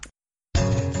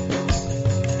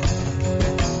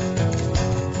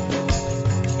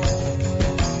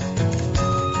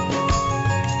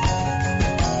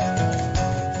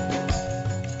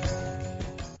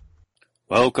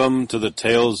Welcome to the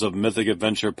Tales of Mythic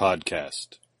Adventure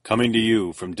podcast, coming to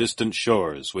you from distant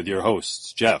shores with your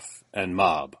hosts, Jeff and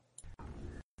Mob.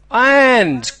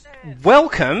 And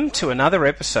welcome to another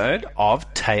episode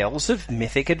of Tales of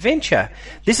Mythic Adventure.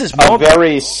 This is Mob. A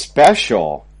very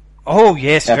special episode.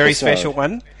 Very episode. special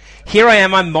one. Here I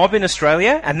am, I'm Mob in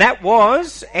Australia, and that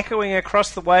was echoing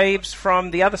across the waves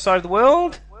from the other side of the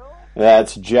world.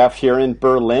 That's Jeff here in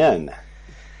Berlin.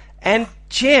 And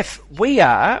Jeff, we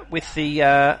are with the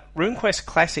RuneQuest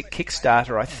Classic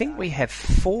Kickstarter. I think we have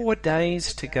 4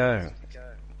 days to go.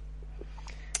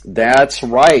 That's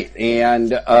right.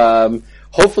 And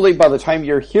hopefully by the time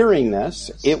you're hearing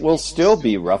this, it will still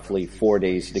be roughly 4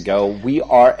 days to go. We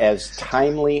are as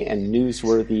timely and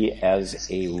newsworthy as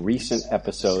a recent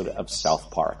episode of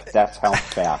South Park. That's how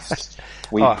fast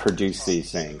we produce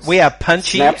these things. We are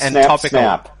punchy snap, and snap, topical.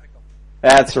 Snap.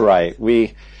 That's right.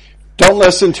 We don't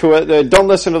listen to it. Don't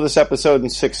listen to this episode in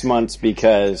 6 months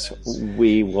because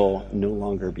we will no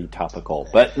longer be topical.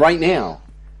 But right now,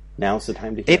 now's the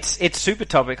time to hear. It's super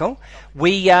topical.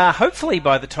 We hopefully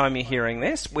by the time you're hearing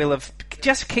this, we'll have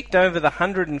just kicked over the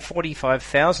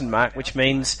 145,000 mark, which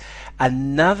means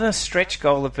another stretch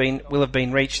goal will have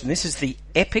been reached. And this is the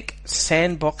epic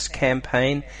sandbox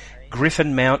campaign,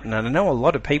 Griffin Mountain. And I know a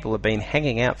lot of people have been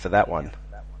hanging out for that one.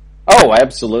 Oh,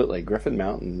 absolutely. Griffin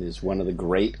Mountain is one of the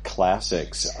great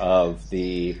classics of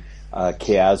the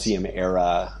Chasium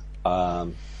era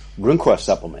RuneQuest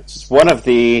supplements.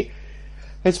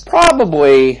 It's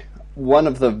probably one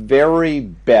of the very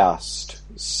best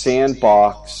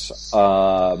sandbox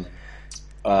role-playing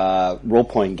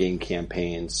game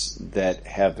campaigns that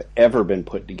have ever been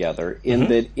put together, in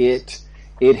that it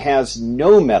has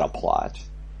no meta plot.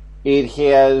 It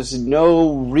has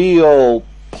no real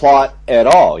plot at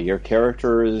all. Your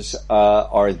characters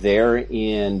are there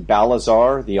in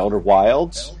Balazar, the Elder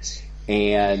Wilds,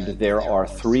 and there are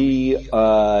 3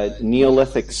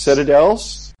 Neolithic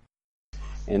citadels,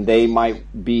 and they might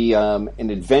be an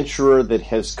adventurer that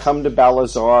has come to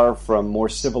Balazar from more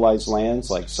civilized lands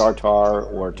like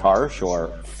Sartar or Tarsh,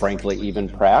 or frankly even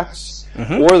Prax,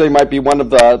 or they might be one of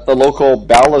the local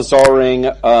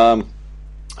Balazaring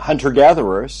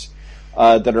hunter-gatherers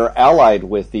that are allied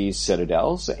with these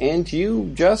citadels, and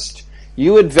you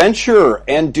adventure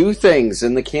and do things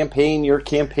in the campaign. Your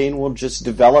campaign will just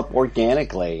develop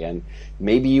organically, and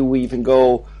maybe you even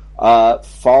go far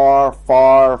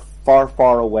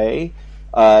away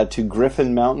to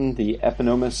Griffin Mountain, the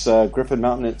eponymous Griffin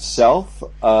Mountain itself,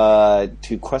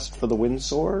 to quest for the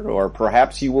Windsword, or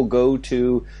perhaps you will go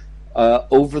to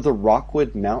over the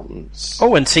Rockwood Mountains.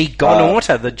 Oh, and see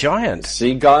Glorontha, the giant.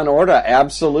 See Glorontha,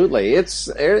 absolutely. It's,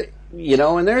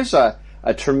 and there's a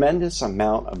tremendous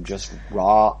amount of just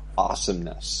raw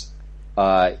awesomeness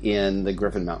in the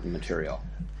Griffin Mountain material.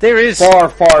 There is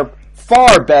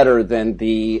far better than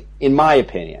in my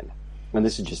opinion, and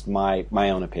this is just my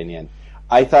own opinion,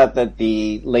 I thought that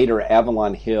the later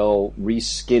Avalon Hill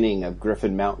reskinning of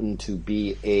Griffin Mountain to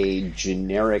be a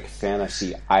generic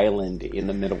fantasy island in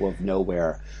the middle of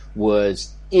nowhere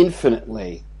was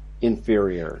infinitely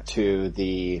inferior to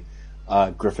the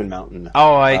Griffin Mountain.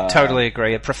 Oh, I totally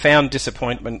agree. A profound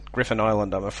disappointment, Griffin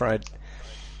Island, I'm afraid.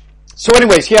 So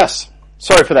anyways, yes.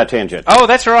 Sorry for that tangent. Oh,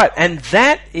 that's all right. And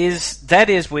that is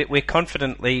we're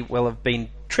confidently will have been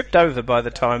tripped over by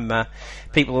the time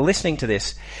people are listening to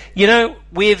this.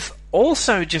 We've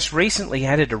also just recently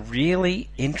added a really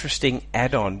interesting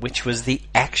add-on, which was the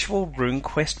actual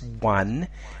RuneQuest 1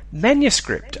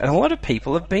 manuscript, and a lot of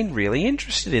people have been really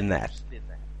interested in that.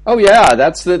 Oh yeah,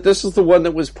 this is the one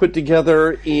that was put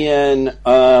together in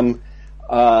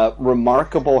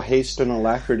remarkable haste and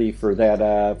alacrity for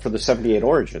the 78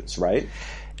 Origins, right?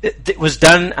 It was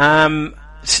done.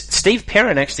 Steve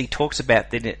Perrin actually talks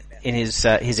about that in his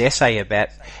essay about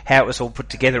how it was all put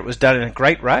together. It was done in a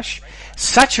great rush.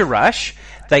 Such a rush,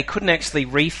 they couldn't actually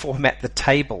reformat the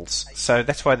tables. So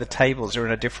that's why the tables are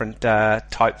in a different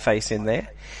typeface in there.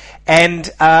 And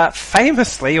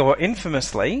famously or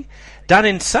infamously, done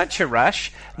in such a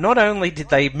rush, not only did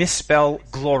they misspell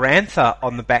Glorontha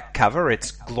on the back cover,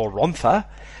 it's Glorontha,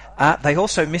 they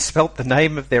also misspelt the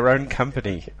name of their own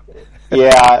company.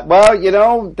 Yeah,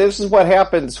 well, this is what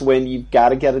happens when you've got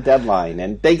to get a deadline.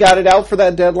 And they got it out for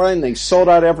that deadline. They sold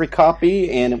out every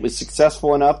copy, and it was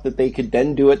successful enough that they could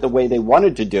then do it the way they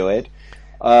wanted to do it.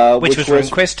 Which was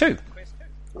RuneQuest 2.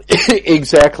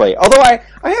 Exactly. Although I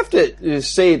have to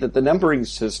say that the numbering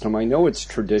system, I know it's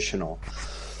traditional,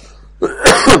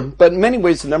 but in many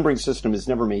ways the numbering system has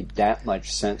never made that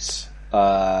much sense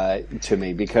to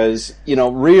me, because,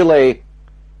 really,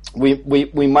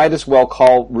 we might as well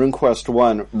call RuneQuest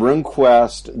 1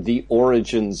 RuneQuest The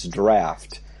Origins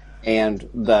Draft, And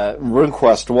the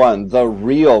RuneQuest 1, the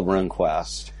real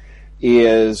RuneQuest,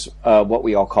 is what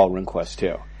we all call RuneQuest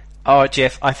 2. Oh,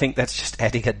 Jeff, I think that's just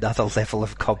adding another level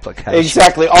of complication.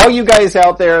 Exactly. All you guys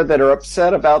out there that are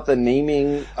upset about the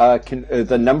naming,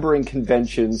 the numbering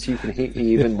conventions, you can hate me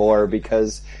even more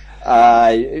because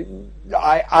I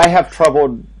have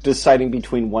trouble deciding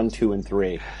between 1, 2, and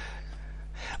 3.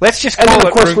 Let's just call it And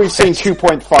of course we've seen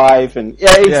 2.5 and...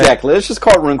 Yeah, exactly. Yeah. Let's just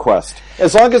call it RuneQuest.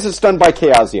 As long as it's done by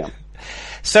Chasium.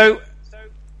 So,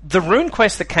 the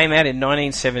RuneQuest that came out in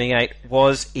 1978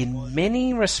 was, in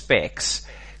many respects,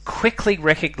 quickly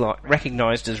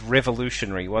recognized as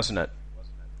revolutionary, wasn't it?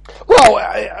 Well,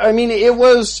 I mean, it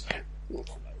was...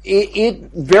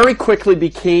 It very quickly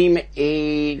became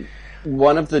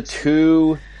one of the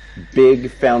 2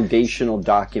 big foundational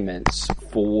documents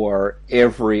for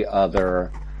every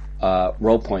other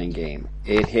role-playing game.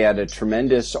 It had a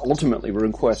tremendous... Ultimately,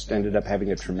 RuneQuest ended up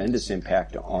having a tremendous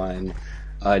impact on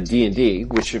D&D,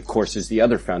 which, of course, is the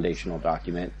other foundational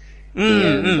document.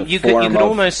 You could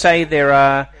almost say there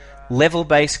are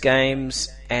level-based games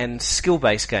and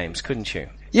skill-based games, couldn't you?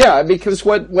 Yeah, because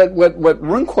what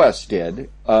RuneQuest did,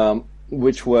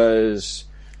 which was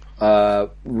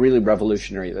really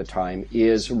revolutionary at the time,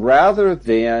 is rather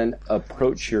than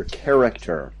approach your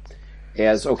character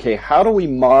as, okay, how do we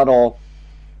model...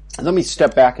 Let me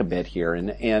step back a bit here,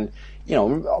 and you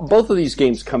know, both of these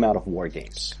games come out of war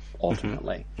games,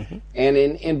 ultimately. Mm-hmm. And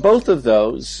in both of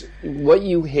those, what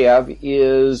you have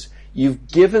is you've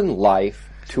given life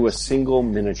to a single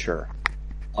miniature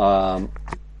on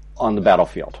the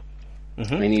battlefield.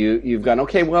 Mm-hmm. And you've gone,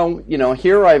 okay, well, you know,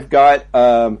 here I've got,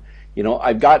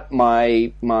 I've got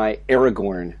my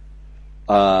Aragorn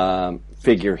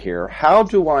figure here. How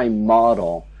do I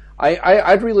model...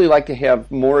 I'd really like to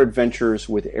have more adventures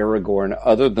with Aragorn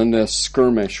other than this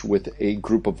skirmish with a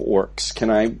group of orcs. Can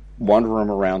I wander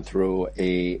him around through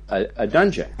a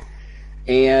dungeon?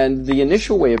 And the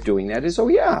initial way of doing that is, oh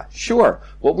yeah, sure.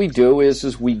 What we do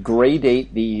is we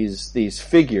gradate these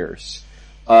figures,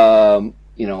 by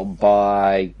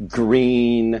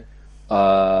green,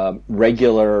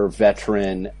 regular,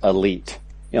 veteran, elite.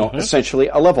 Essentially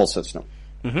a level system.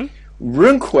 Mm-hmm.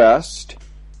 RuneQuest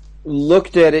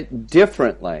looked at it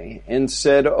differently and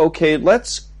said, okay,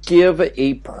 let's give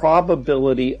a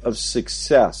probability of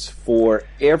success for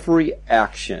every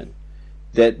action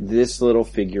that this little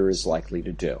figure is likely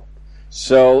to do.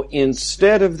 So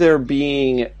instead of there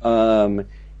being a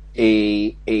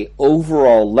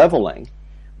overall leveling,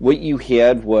 what you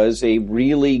had was a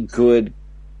really good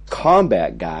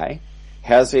combat guy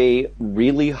has a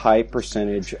really high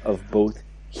percentage of both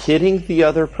hitting the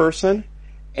other person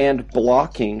and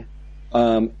blocking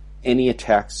any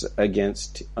attacks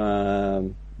against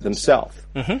themselves.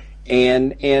 Mm-hmm.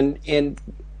 And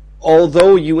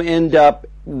although you end up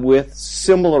with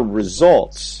similar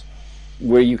results,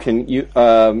 where you can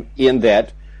in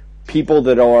that people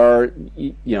that are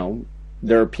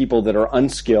there are people that are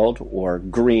unskilled or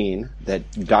green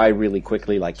that die really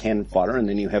quickly like cannon fodder, and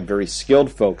then you have very skilled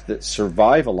folk that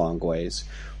survive a long ways.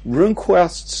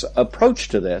 RuneQuest's approach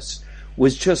to this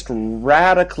was just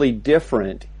radically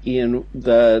different in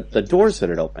the doors that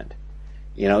it opened.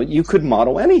 You could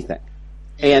model anything.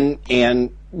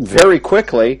 And very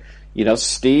quickly,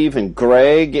 Steve and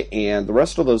Greg and the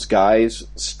rest of those guys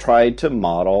tried to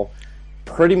model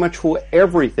pretty much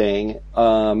everything,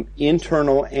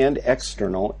 internal and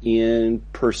external, in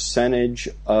percentage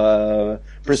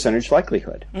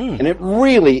likelihood. And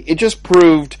it just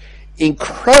proved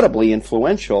incredibly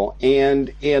influential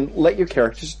and let your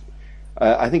characters...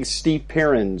 I think Steve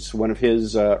Perrin's, one of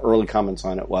his early comments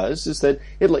on it is that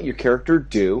it let your character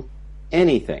do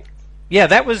anything. Yeah,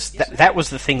 that was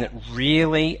the thing that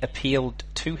really appealed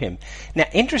to him. Now,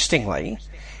 interestingly,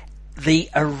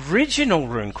 the original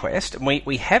RuneQuest, and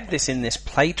we have this in this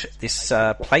playtest,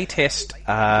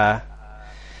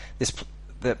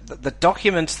 the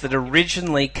documents that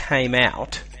originally came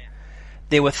out.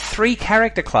 There were 3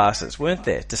 character classes, weren't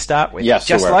there, to start with? Yes,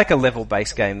 just like a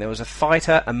level-based game. There was a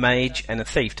fighter, a mage, and a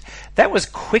thief. That was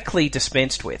quickly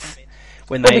dispensed with.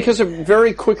 Because it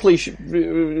very quickly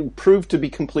proved to be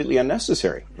completely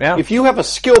unnecessary. Yeah. If you have a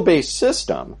skill-based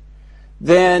system,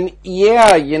 then,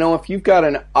 if you've got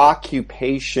an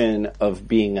occupation of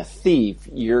being a thief,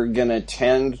 you're going to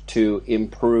tend to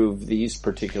improve these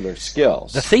particular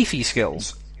skills. The thiefy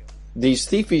skills. These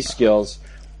thiefy skills,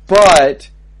 but...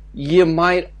 you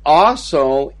might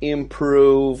also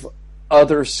improve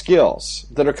other skills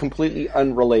that are completely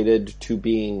unrelated to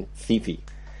being thiefy.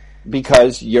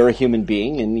 Because you're a human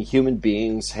being, and human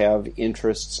beings have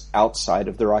interests outside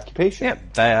of their occupation. Yeah,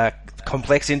 they are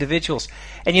complex individuals.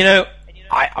 And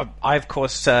I of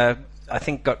course, I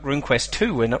think got RuneQuest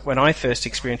 2 when I first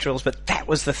experienced rules, but that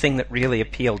was the thing that really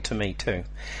appealed to me too.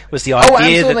 Was the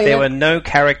idea that there were no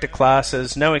character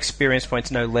classes, no experience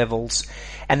points, no levels,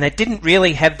 and they didn't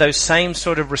really have those same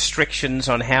sort of restrictions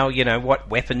on how, what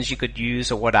weapons you could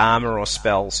use or what armor or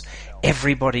spells.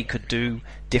 Everybody could do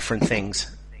different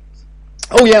things.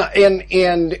 Oh yeah,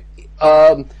 and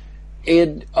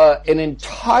an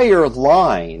entire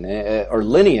line or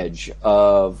lineage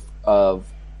of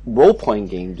role-playing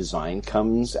game design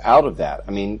comes out of that.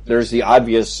 I mean, there's the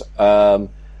obvious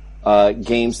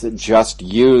games that just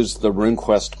use the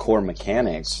RuneQuest core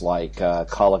mechanics, like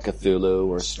Call of Cthulhu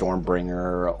or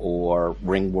Stormbringer or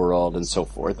Ringworld and so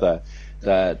forth. The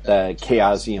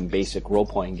Chasium basic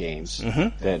role-playing games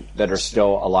that are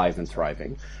still alive and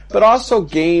thriving. But also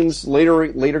games,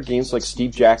 later games like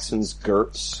Steve Jackson's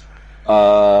GURPS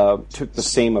took the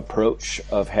same approach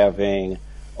of having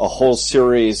a whole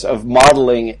series of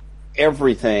modeling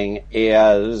everything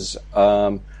as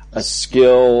a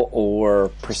skill or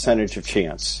percentage of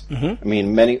chance. I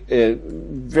mean, many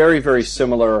very, very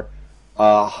similar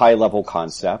high-level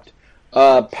concept.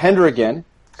 Pendragon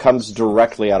comes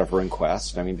directly out of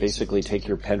RuneQuest. I mean, basically take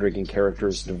your Pendragon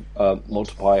characters,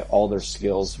 multiply all their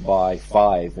skills by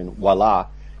 5, and voila,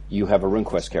 you have a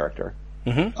RuneQuest character.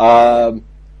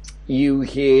 You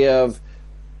have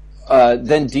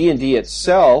then D&D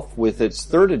itself, with its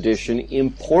 3rd edition,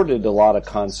 imported a lot of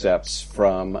concepts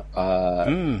from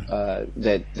that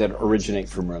originate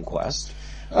from RuneQuest,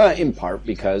 in part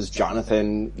because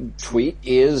Jonathan Tweet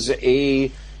is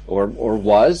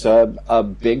was a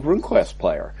big RuneQuest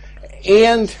player.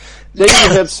 And then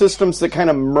you had systems that kind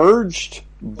of merged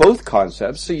both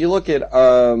concepts. So you look at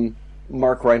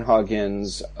Mark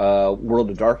Reinhagen's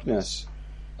World of Darkness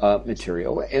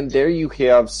material, and there you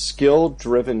have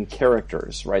skill-driven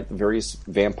characters, right? The various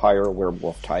vampire,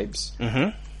 werewolf types,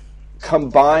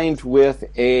 combined with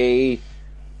a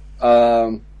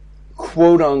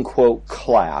quote-unquote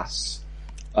class.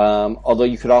 Although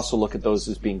you could also look at those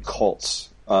as being cults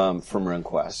from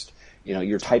RuneQuest.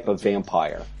 Your type of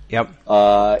vampire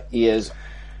is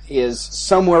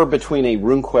somewhere between a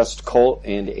RuneQuest cult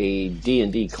and a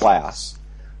D&D class.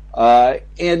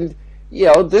 And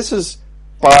this is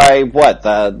by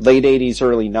the late 80s,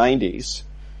 early 90s.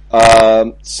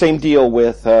 Same deal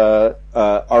with Ars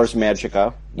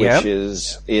Magica, which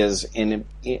is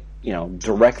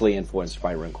directly influenced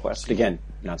by RuneQuest. Again,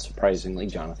 not surprisingly,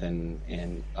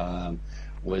 Jonathan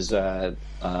was a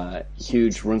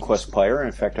huge RuneQuest player.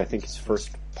 In fact, I think his first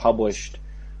published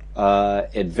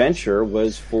adventure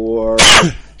was for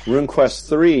RuneQuest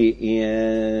 3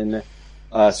 in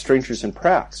Strangers in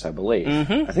Prax, I believe.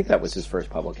 I think that was his first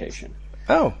publication.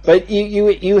 Oh. But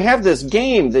you have this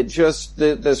game that just,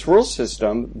 this rule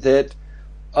system that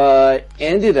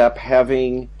ended up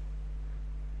having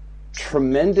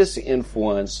tremendous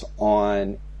influence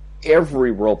on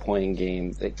every role-playing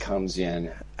game that comes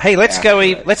in. Hey, let's go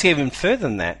even further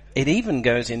than that. It even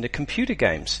goes into computer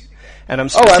games. And I'm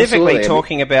specifically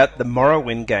talking about the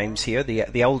Morrowind games here,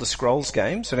 the Elder Scrolls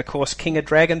games, and of course King of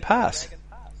Dragon Pass.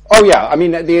 Oh yeah, I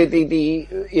mean,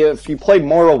 if you play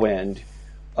Morrowind,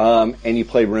 and you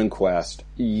play RuneQuest,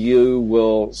 you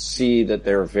will see that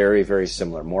they're very, very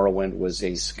similar. Morrowind was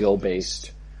a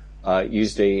skill-based,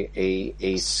 used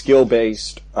a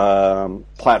skill-based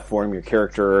platform. Your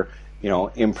character,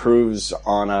 improves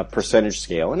on a percentage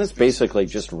scale, and it's basically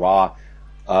just raw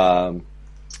RuneQuest.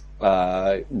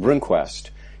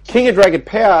 King of Dragon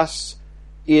Pass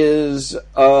is,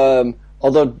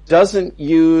 although doesn't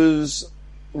use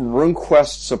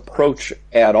RuneQuest's approach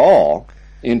at all,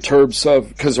 in terms of,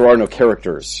 because there are no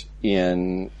characters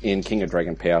in King of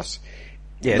Dragon Pass.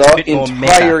 Yeah, it's a bit more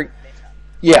meta.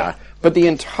 Yeah, but the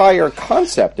entire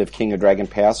concept of King of Dragon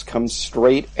Pass comes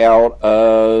straight out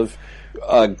of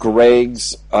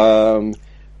Greg's RuneQuest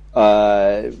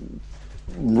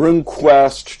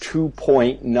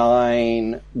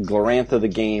 2.9 Glorontha the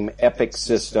Game Epic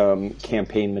System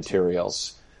campaign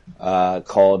materials,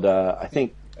 called, I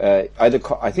think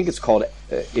it's called,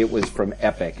 it was from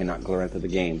Epic and not Glorontha the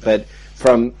Game, but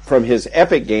from his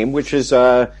Epic game, which is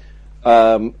a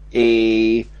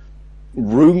RuneQuest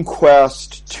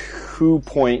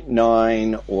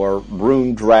 2.9 or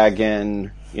Rune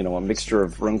Dragon, a mixture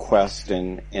of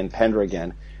RuneQuest and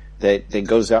Pendragon that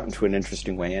goes out into an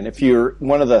interesting way. And if you're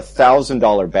one of the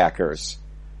 $1,000 backers,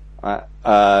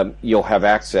 you'll have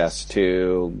access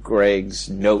to Greg's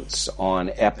notes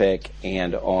on Epic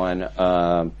and on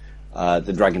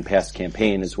the Dragon Pass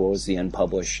campaign, as well as the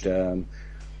unpublished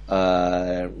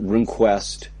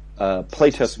RuneQuest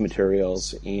playtest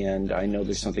materials, and I know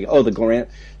there's something. Oh, the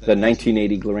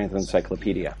 1980 Glorantha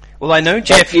Encyclopedia. Well, I know,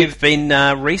 Jeff, you've been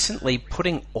recently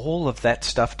putting all of that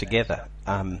stuff together.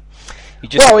 From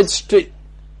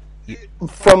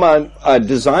a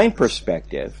design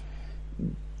perspective,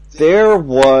 there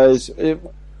was a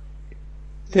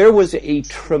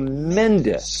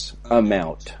tremendous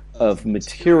amount of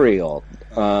material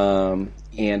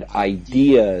and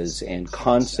ideas and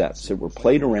concepts that were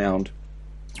played around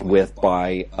with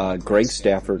by Greg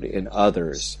Stafford and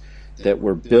others that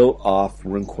were built off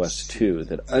RuneQuest 2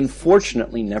 that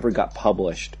unfortunately never got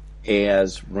published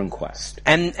as RuneQuest.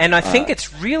 And I think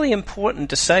it's really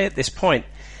important to say at this point,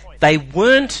 they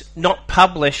weren't not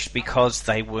published because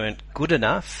they weren't good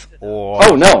enough,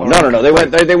 or no.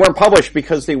 They weren't published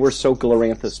because they were so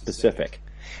Glorantha specific.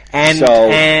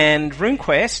 And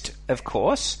RuneQuest, of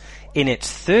course, in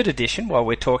its third edition, while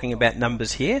we're talking about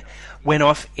numbers here, went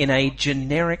off in a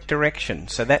generic direction.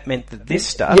 So that meant that this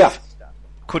stuff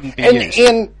couldn't be used.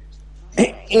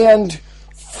 And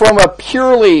from a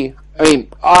purely,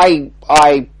 I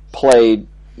played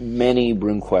many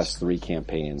RuneQuest 3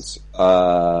 campaigns,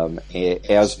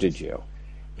 as did you.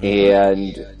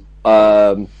 And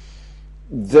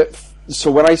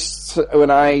so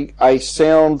when I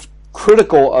sound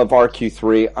critical of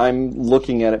RQ3, I'm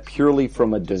looking at it purely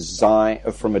from a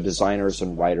designer's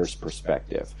and writer's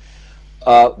perspective.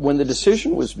 When the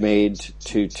decision was made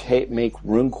to make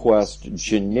RuneQuest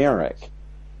generic,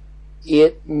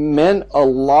 it meant a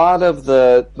lot of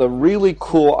the really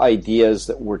cool ideas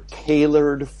that were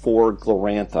tailored for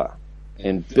Glorantha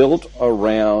and built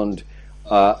around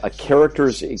a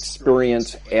character's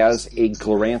experience as a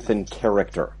Gloranthan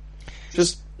character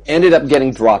just ended up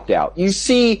getting dropped out. You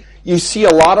see a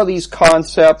lot of these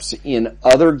concepts in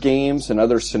other games and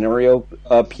other scenario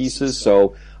pieces.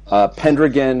 So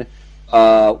Pendragon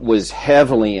was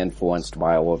heavily influenced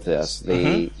by all of this.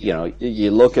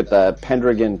 You look at the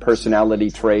Pendragon personality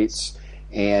traits,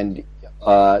 and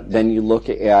then you look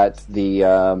at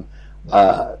the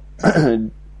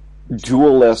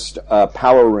duelist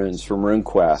power runes from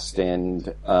RuneQuest,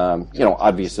 and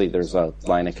obviously there's a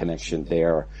line of connection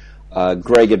there.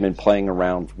 Greg had been playing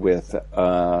around with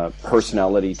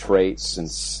personality traits,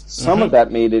 and some of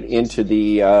that made it into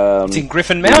the... it's in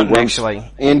Griffin Mountain, actually.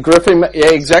 In Griffin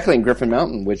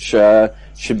Mountain, which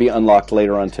should be unlocked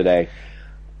later on today.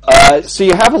 So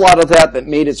you have a lot of that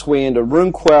made its way into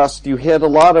RuneQuest. You had a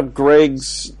lot of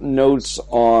Greg's notes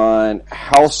on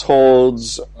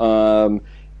households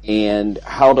and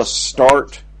how to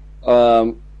start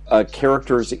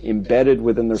characters embedded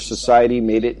within their society,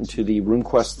 made it into the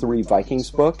RuneQuest 3 Vikings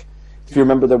book. If you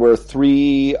remember, there were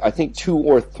 2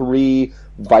 or 3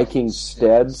 Viking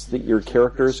steads that your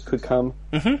characters could come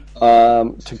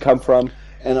from,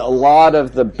 and a lot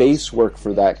of the base work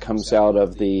for that comes out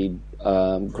of the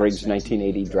Greg's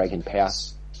 1980 Dragon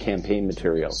Pass campaign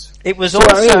materials. It was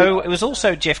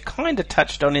also Jeff kind of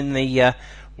touched on in the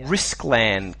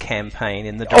Riskland campaign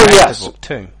in the Director book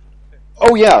too.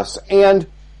 Oh yes, and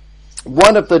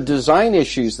one of the design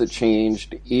issues that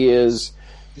changed is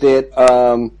that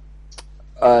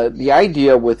the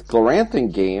idea with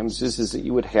Gloranthan games is that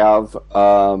you would have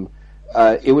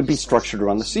it would be structured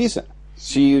around the season.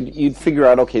 So you'd figure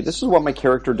out, okay, this is what my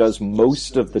character does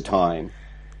most of the time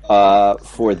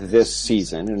for this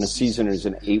season, and a season is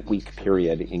an 8-week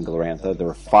period in Glorantha. There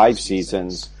are 5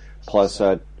 seasons plus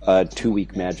a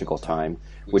 2-week magical time,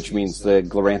 which means the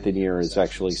Gloranthan year is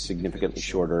actually significantly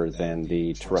shorter than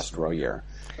the terrestrial year.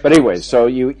 But anyway, so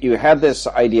you had this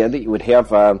idea that you would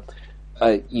have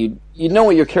you know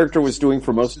what your character was doing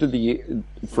for most of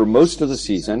the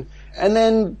season, and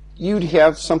then you'd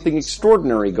have something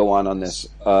extraordinary go on this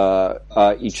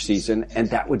each season, and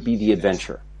that would be the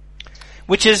adventure.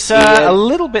 Which is a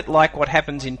little bit like what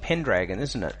happens in Pendragon,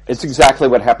 isn't it? It's exactly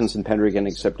what happens in Pendragon,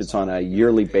 except it's on a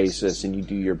yearly basis, and you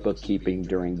do your bookkeeping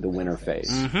during the winter phase.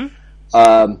 Mm-hmm.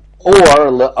 Or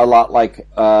a lot like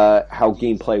how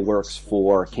gameplay works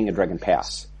for King of Dragon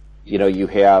Pass. You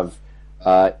have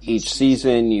each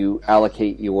season, you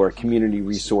allocate your community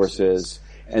resources,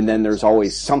 and then there's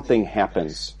always something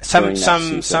happens.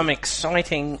 Some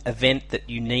exciting event that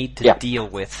you need to deal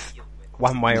with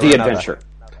one way or another. The adventure.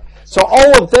 So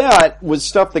all of that was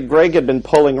stuff that Greg had been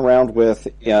pulling around with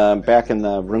back in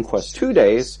the RuneQuest 2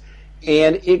 days,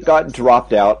 and it got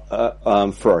dropped out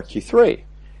for RQ3.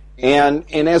 And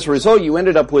as a result, you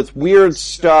ended up with weird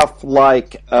stuff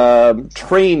like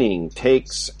training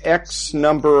takes X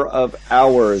number of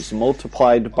hours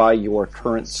multiplied by your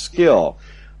current skill.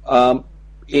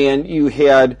 And you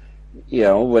had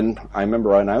when I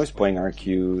remember when I was playing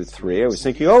RQ3, I was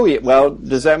thinking, oh, yeah, well,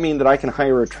 does that mean that I can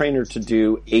hire a trainer to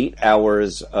do 8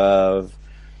 hours of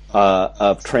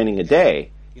training a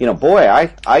day? Boy,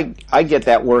 I get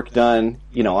that work done.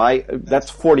 That's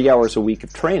 40 hours a week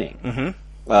of training,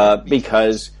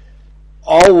 because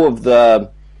all of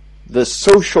the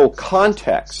social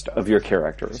context of your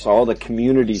characters, all the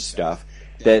community stuff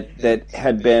that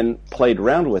had been played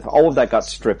around with, all of that got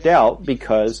stripped out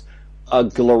because a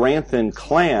Gloranthan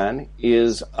clan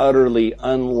is utterly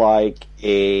unlike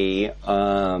a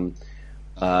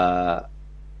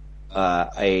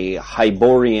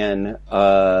Hyborian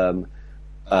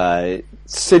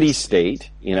city-state.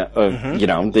 You're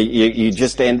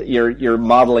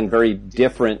modeling very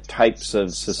different types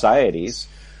of societies,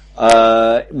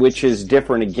 which is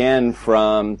different again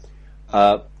from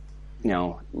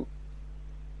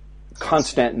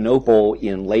Constantinople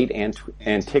in late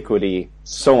antiquity,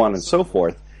 so on and so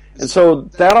forth. And so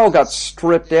that all got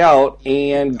stripped out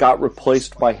and got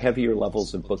replaced by heavier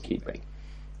levels of bookkeeping.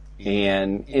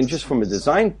 And just from a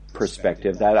design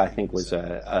perspective, that I think was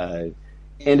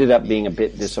ended up being a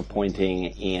bit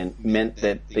disappointing and meant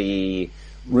that the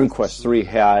RuneQuest 3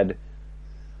 had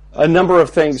a number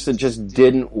of things that just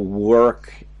didn't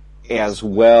work as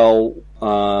well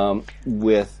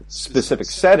with specific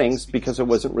settings because it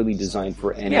wasn't really designed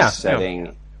for any setting.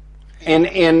 No.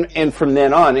 And from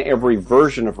then on, every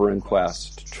version of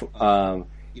RuneQuest,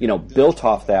 built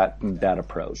off that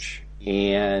approach.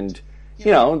 And,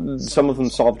 some of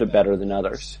them solved it better than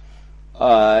others.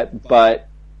 But,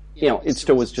 it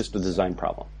still was just a design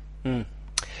problem.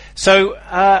 So,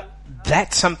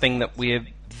 that's something that we're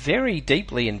very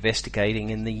deeply investigating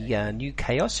in the new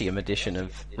Chasium edition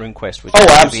of RuneQuest, which is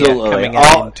coming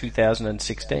out in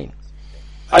 2016.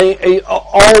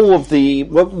 One of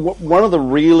the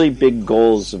really big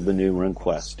goals of the new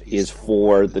RuneQuest is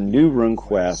for the new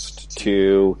RuneQuest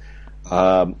to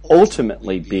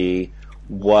ultimately be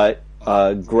what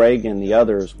Greg and the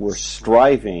others were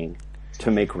striving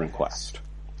to make RuneQuest.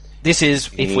 This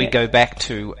is if we go back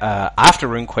to after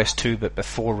RuneQuest 2, but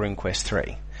before RuneQuest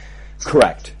 3.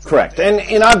 Correct.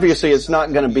 And obviously it's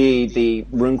not going to be the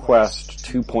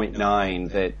RuneQuest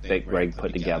 2.9 that Greg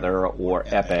put together or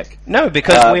Epic. No,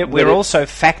 because we're also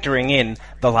factoring in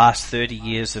the last 30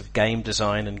 years of game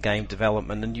design and game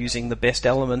development and using the best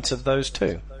elements of those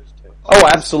too. Oh,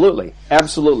 absolutely.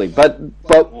 But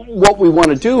what we want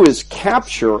to do is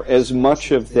capture as much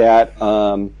of that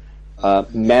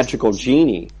magical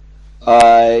genie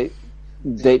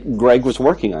that Greg was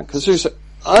working on, because there's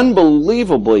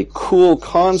unbelievably cool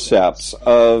concepts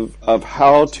of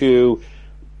how to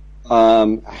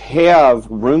have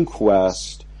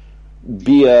RuneQuest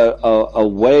be a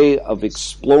way of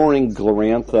exploring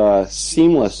Glorantha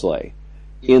seamlessly,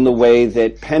 in the way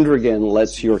that Pendragon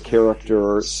lets your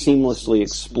character seamlessly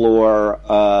explore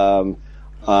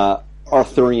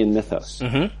Arthurian mythos.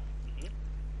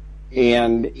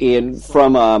 And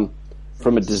from a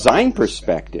design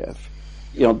perspective,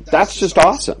 that's just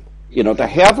awesome. To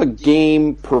have a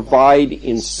game provide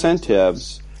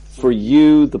incentives for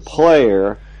you, the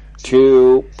player,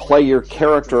 to play your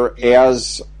character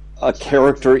as a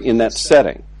character in that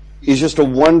setting is just a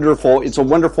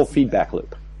wonderful feedback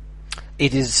loop.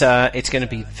 It is, it's going to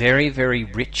be very, very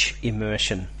rich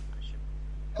immersion.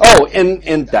 Oh,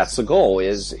 and that's the goal,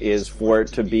 is for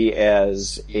it to be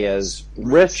as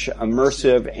rich,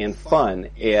 immersive, and fun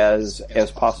as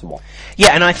possible.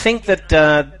 Yeah, and I think that,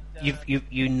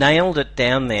 You nailed it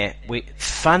down there.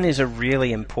 Fun is a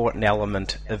really important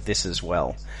element of this as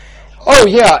well. Oh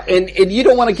yeah, and you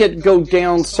don't want to go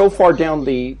down so far down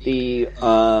the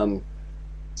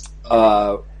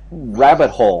rabbit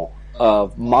hole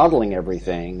of modeling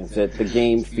everything that the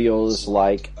game feels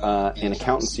like an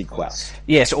accountancy quest.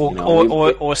 Yes,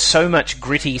 or so much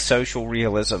gritty social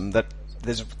realism that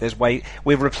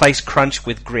we've replaced crunch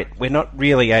with grit. We're not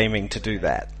really aiming to do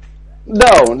that. No.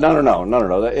 And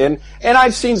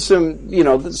I've seen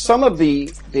some of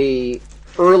the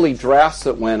early drafts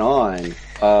that went on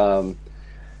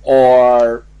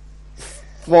are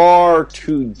far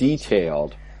too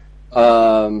detailed.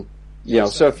 So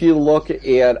if you look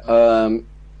at, I'm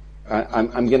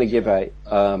going to give a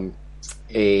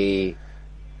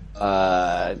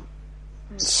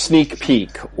sneak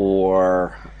peek,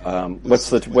 or what's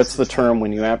the term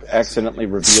when you accidentally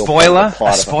reveal spoiler? The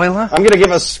plot a spoiler? I'm going to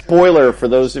give a spoiler for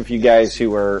those of you guys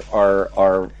who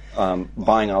are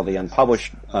buying all the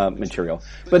unpublished material.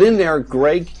 But in there,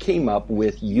 Greg came up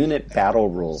with unit battle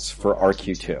rules for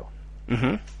RQ2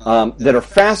 that are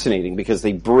fascinating because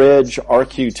they bridge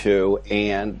RQ2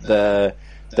 and the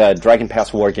Dragon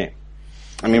Pass war game.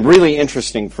 I mean, really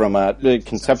interesting from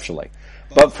conceptually.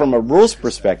 But from a rules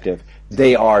perspective,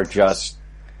 they are just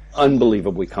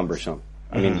unbelievably cumbersome.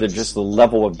 I mean, just the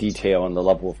level of detail and the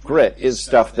level of grit is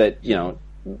stuff that,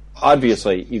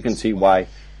 obviously you can see why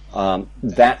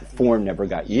that form never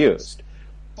got used.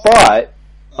 But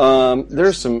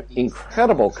there's some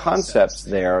incredible concepts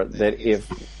there that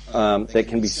that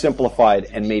can be simplified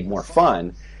and made more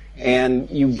fun, and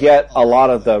you get a lot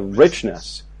of the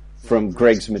richness from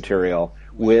Greg's material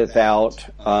without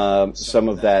some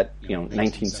of that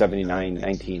 1979,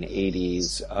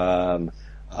 1980s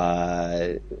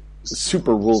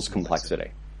super rules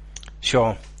complexity.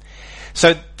 Sure.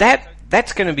 So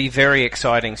that's going to be very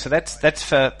exciting. So that's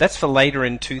for later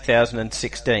in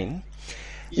 2016.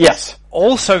 Yes.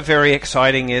 Also very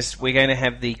exciting is we're going to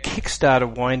have the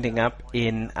Kickstarter winding up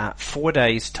in 4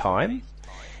 days' time,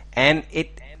 and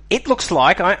it looks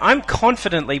like I'm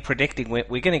confidently predicting we're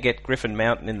going to get Griffin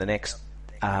Mountain in the next,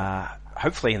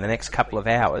 hopefully in the next couple of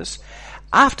hours.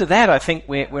 After that, I think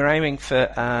we're aiming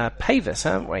for Pavis,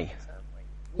 aren't we?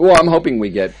 Well, I'm hoping we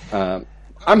get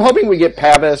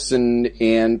Pavis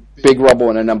and Big Rubble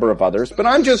and a number of others. But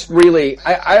I'm just really,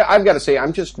 I've got to say,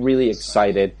 I'm just really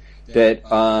excited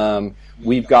that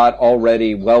we've got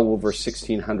already well over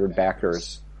 1,600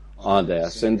 backers on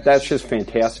this, and that's just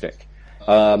fantastic.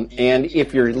 And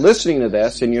if you're listening to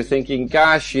this and you're thinking,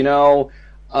 gosh, I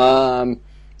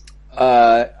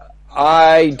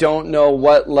don't know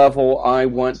what level I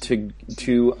want to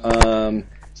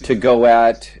go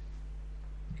at,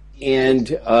 and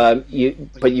but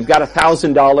you've got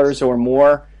 $1,000 or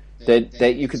more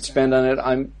that you could spend on it.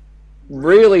 I'm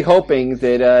really hoping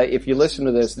that if you listen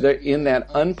to this, in that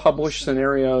unpublished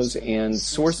scenarios and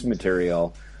source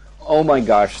material, oh my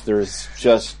gosh, there's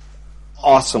just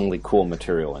awesomely cool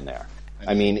material in there.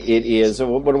 I mean, it is,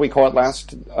 what do we call it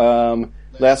last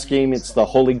game? It's the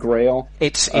Holy Grail.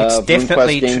 It's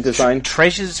definitely game design.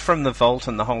 Treasures from the Vault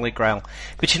and the Holy Grail.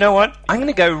 But you know what? I'm going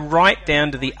to go right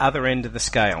down to the other end of the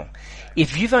scale.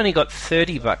 If you've only got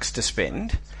 $30 to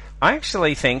spend, I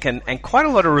actually think, and quite a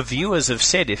lot of reviewers have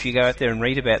said, if you go out there and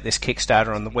read about this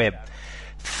Kickstarter on the web,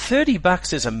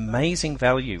 $30 is amazing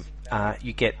value.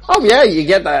 You get... Oh yeah, you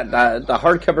get the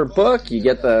hardcover book, you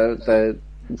get the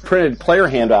printed player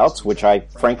handouts, which I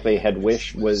frankly had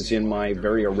wished was in my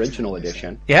very original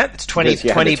edition. Yeah, it's 20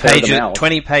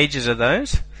 pages of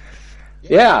those.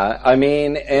 Yeah, I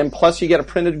mean, and plus you get a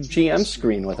printed GM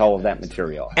screen with all of that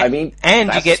material. And you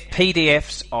get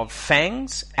PDFs of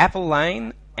Fangs, Apple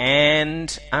Lane, and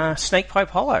Snakepipe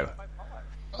Hollow.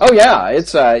 Oh yeah,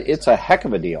 it's a heck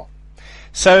of a deal.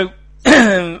 So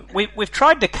we've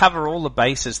tried to cover all the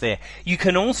bases there. You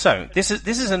can also, this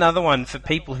is another one for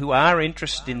people who are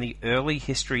interested in the early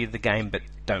history of the game but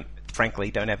don't have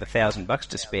 $1,000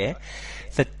 to spare.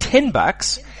 For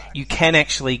 $10, you can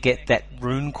actually get that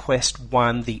RuneQuest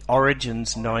 1, the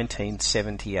Origins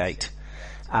 1978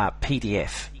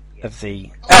 PDF of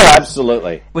the... Oh,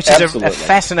 absolutely. Which is a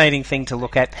fascinating thing to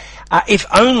look at, if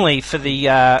only for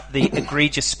the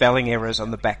egregious spelling errors on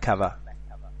the back cover.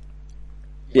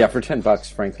 Yeah, for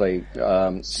 $10, frankly,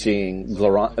 seeing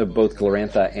both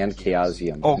Glorontha and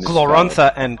Chasium. Or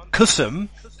Glorontha and Chasium,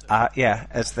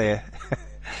 as their...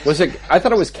 Was it? I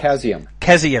thought it was Chasium.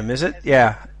 Chasium, is it?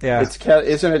 Yeah.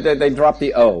 Isn't it that they dropped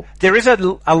the O? There is a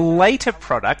later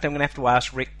product, I'm going to have to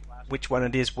ask Rick which one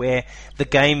it is, where the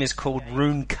game is called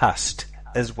RuneQuest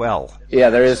as well. Yeah,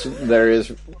 there is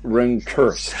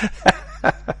RuneQuest.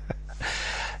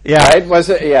 Yeah. Right? Was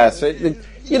it? Yes.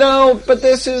 But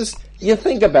this is... You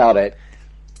think about it,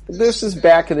 this is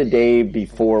back in the day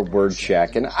before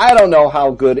WordCheck, and I don't know how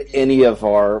good any of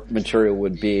our material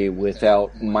would be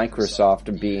without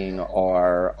Microsoft being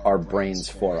our brains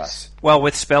for us. Well,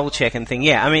 with spell check and thing,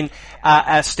 yeah. I mean,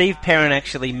 Steve Perrin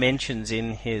actually mentions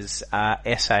in his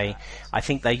essay, I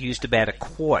think they used about a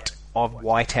quart of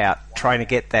whiteout trying to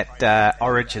get that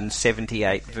Origin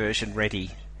 78 version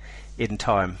ready in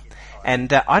time.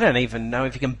 And I don't even know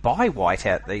if you can buy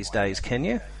whiteout these days, can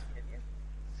you?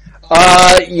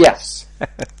 Yes.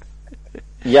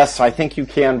 Yes, I think you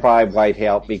can buy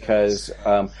whiteout because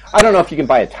I don't know if you can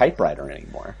buy a typewriter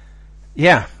anymore.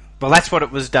 Yeah, well, that's what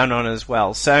it was done on as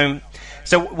well. So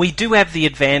we do have the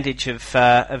advantage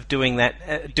of doing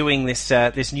that, doing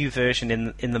this new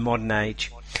version in the modern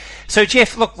age. So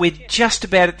Jeff, look, we're just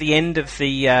about at the end of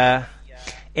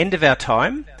our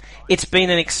time. It's been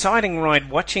an exciting ride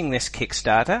watching this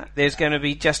Kickstarter. There's going to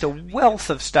be just a wealth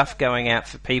of stuff going out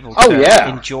for people to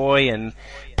enjoy and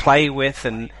play with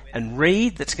and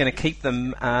read that's going to keep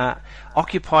them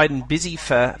occupied and busy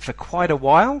for quite a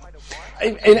while.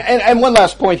 And one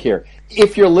last point here.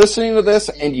 If you're listening to this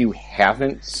and you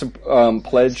haven't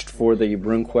pledged for the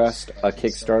RuneQuest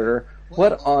Kickstarter,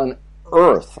 what on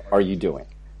earth are you doing?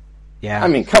 Yeah. I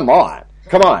mean, come on.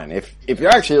 Come on. If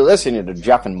you're actually listening to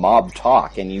Jeff and Mob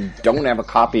talk and you don't have a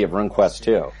copy of RuneQuest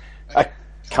 2,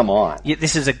 come on. Yeah,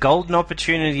 this is a golden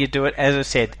opportunity to do it. As I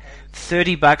said,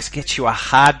 $30 gets you a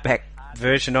hardback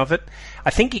version of it. I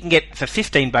think you can get, for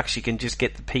 $15 you can just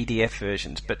get the PDF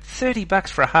versions, but $30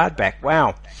 for a hardback,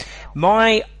 wow.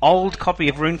 My old copy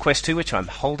of RuneQuest 2, which I'm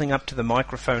holding up to the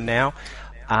microphone now,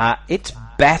 it's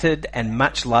battered and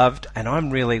much loved, and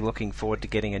I'm really looking forward to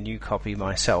getting a new copy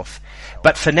myself.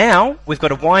 But for now, we've got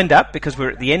to wind up because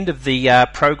we're at the end of the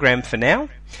program for now.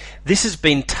 This has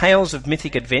been Tales of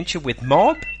Mythic Adventure with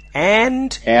Mob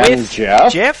and with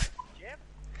Jeff.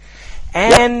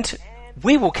 And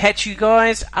we will catch you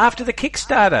guys after the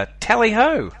Kickstarter.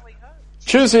 Tally-ho!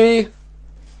 Choosy!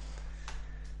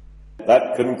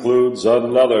 That concludes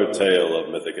another tale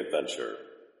of Mythic Adventure,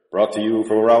 brought to you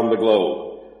from around the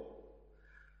globe.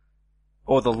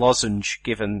 Or the lozenge,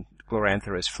 given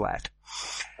Glorantha is flat.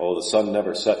 Oh, the sun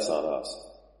never sets on us.